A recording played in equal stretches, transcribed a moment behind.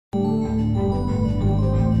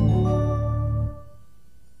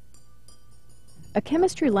A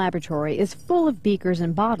chemistry laboratory is full of beakers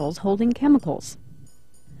and bottles holding chemicals.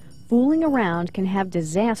 Fooling around can have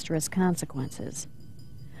disastrous consequences.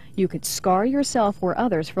 You could scar yourself or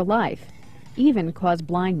others for life, even cause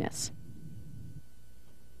blindness.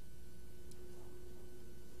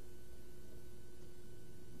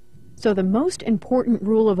 So the most important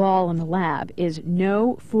rule of all in the lab is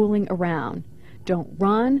no fooling around. Don't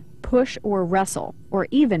run, push, or wrestle, or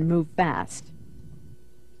even move fast.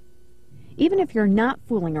 Even if you're not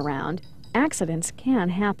fooling around, accidents can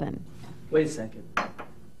happen. Wait a second.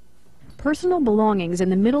 Personal belongings in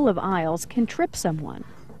the middle of aisles can trip someone.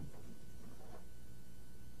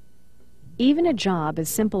 Even a job as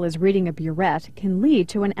simple as reading a burette can lead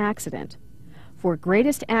to an accident. For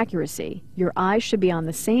greatest accuracy, your eyes should be on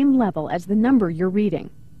the same level as the number you're reading.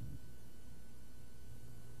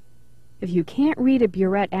 If you can't read a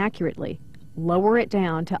burette accurately, lower it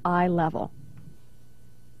down to eye level.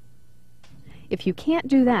 If you can't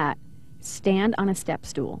do that, stand on a step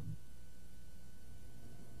stool.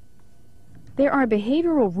 There are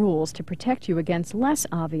behavioral rules to protect you against less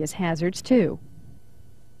obvious hazards, too.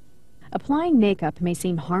 Applying makeup may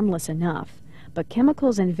seem harmless enough, but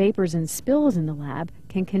chemicals and vapors and spills in the lab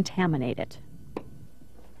can contaminate it.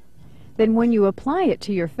 Then when you apply it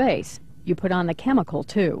to your face, you put on the chemical,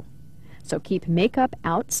 too. So keep makeup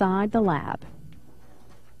outside the lab.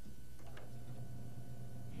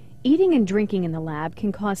 Eating and drinking in the lab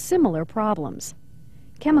can cause similar problems.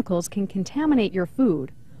 Chemicals can contaminate your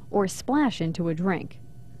food or splash into a drink.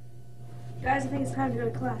 Guys, I think it's time to go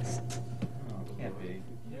to class. Can't be.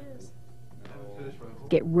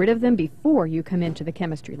 Get rid of them before you come into the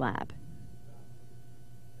chemistry lab.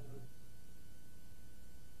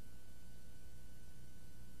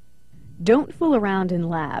 Don't fool around in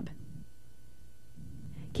lab.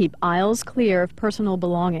 Keep aisles clear of personal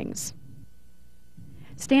belongings.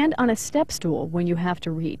 Stand on a step stool when you have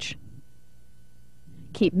to reach.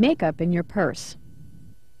 Keep makeup in your purse.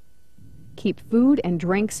 Keep food and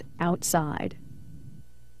drinks outside.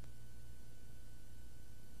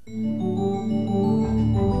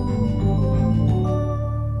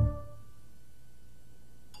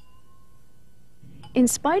 In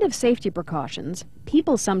spite of safety precautions,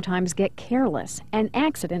 people sometimes get careless and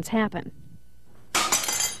accidents happen.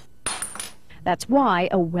 That's why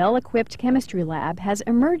a well-equipped chemistry lab has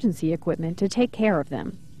emergency equipment to take care of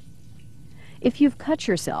them. If you've cut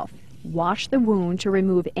yourself, wash the wound to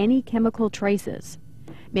remove any chemical traces.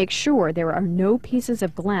 Make sure there are no pieces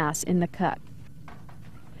of glass in the cut.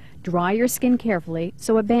 Dry your skin carefully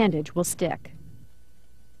so a bandage will stick.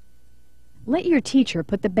 Let your teacher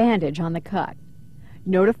put the bandage on the cut.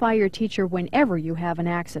 Notify your teacher whenever you have an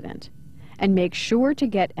accident, and make sure to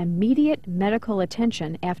get immediate medical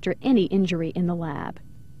attention after any injury in the lab.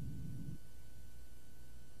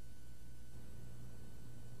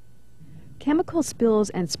 Chemical spills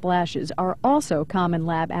and splashes are also common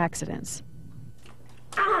lab accidents.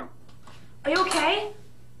 Ah! Are you okay?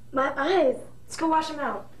 My eyes. Let's go wash them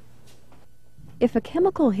out. If a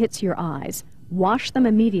chemical hits your eyes, wash them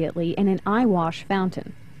immediately in an eye wash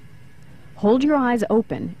fountain. Hold your eyes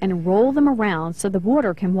open and roll them around so the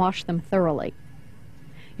water can wash them thoroughly.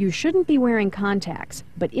 You shouldn't be wearing contacts,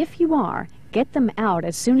 but if you are, get them out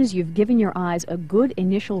as soon as you've given your eyes a good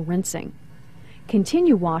initial rinsing.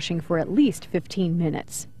 Continue washing for at least 15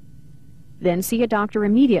 minutes. Then see a doctor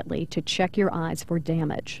immediately to check your eyes for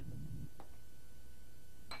damage.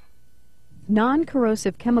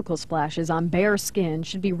 Non-corrosive chemical splashes on bare skin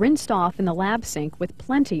should be rinsed off in the lab sink with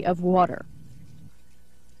plenty of water.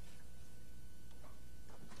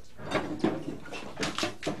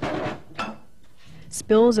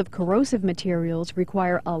 Spills of corrosive materials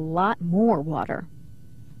require a lot more water.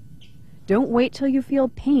 Don't wait till you feel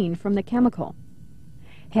pain from the chemical.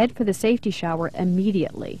 Head for the safety shower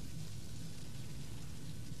immediately.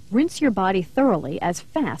 Rinse your body thoroughly as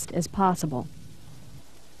fast as possible.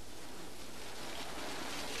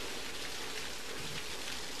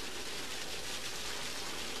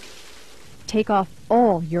 Take off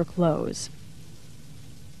all your clothes.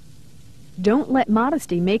 Don't let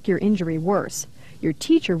modesty make your injury worse. Your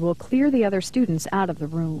teacher will clear the other students out of the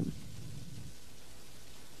room.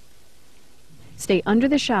 Stay under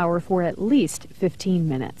the shower for at least 15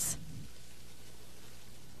 minutes.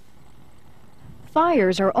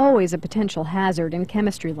 Fires are always a potential hazard in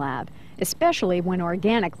chemistry lab, especially when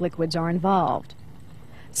organic liquids are involved.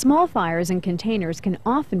 Small fires in containers can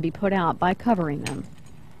often be put out by covering them.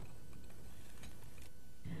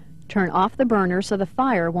 Turn off the burner so the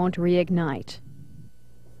fire won't reignite.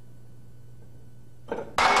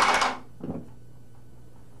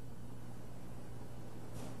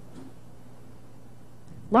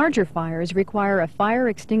 Larger fires require a fire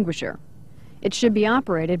extinguisher. It should be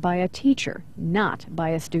operated by a teacher, not by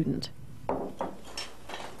a student.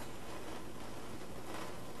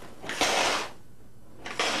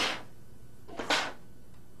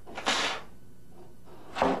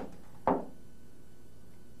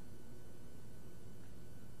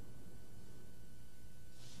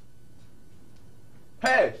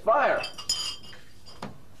 Hey, fire!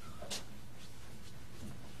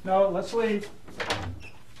 No, let's leave.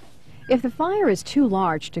 If the fire is too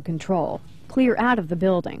large to control, clear out of the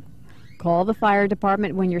building. Call the fire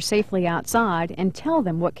department when you're safely outside and tell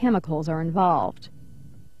them what chemicals are involved.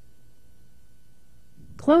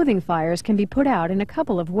 Clothing fires can be put out in a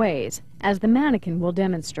couple of ways, as the mannequin will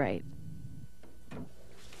demonstrate.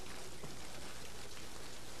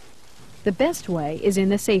 The best way is in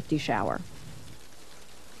the safety shower.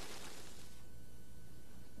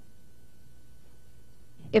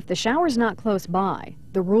 If the shower's not close by,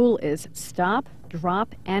 the rule is stop,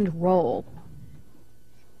 drop, and roll.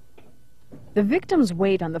 The victim's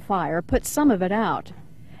weight on the fire puts some of it out,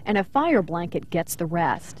 and a fire blanket gets the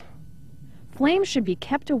rest. Flames should be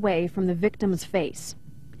kept away from the victim's face.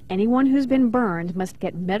 Anyone who's been burned must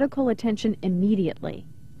get medical attention immediately.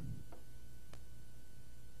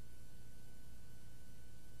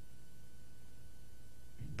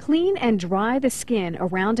 Clean and dry the skin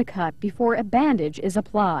around a cut before a bandage is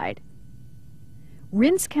applied.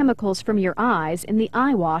 Rinse chemicals from your eyes in the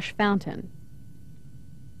eye wash fountain.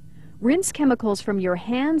 Rinse chemicals from your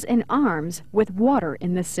hands and arms with water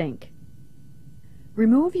in the sink.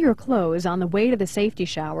 Remove your clothes on the way to the safety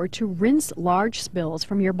shower to rinse large spills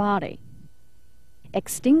from your body.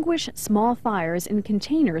 Extinguish small fires in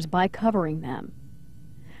containers by covering them.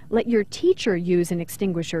 Let your teacher use an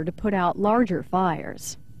extinguisher to put out larger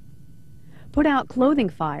fires. Put out clothing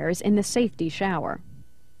fires in the safety shower.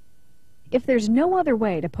 If there's no other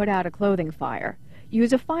way to put out a clothing fire,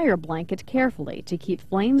 use a fire blanket carefully to keep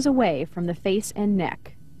flames away from the face and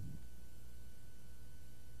neck.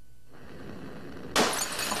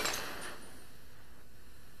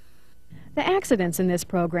 The accidents in this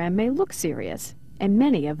program may look serious, and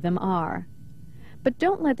many of them are. But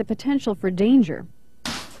don't let the potential for danger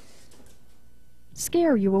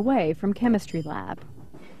scare you away from chemistry lab.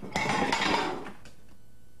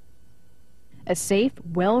 A safe,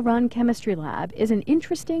 well-run chemistry lab is an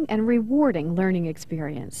interesting and rewarding learning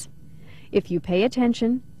experience. If you pay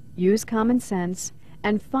attention, use common sense,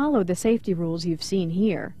 and follow the safety rules you've seen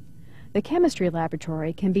here, the chemistry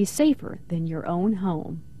laboratory can be safer than your own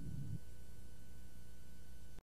home.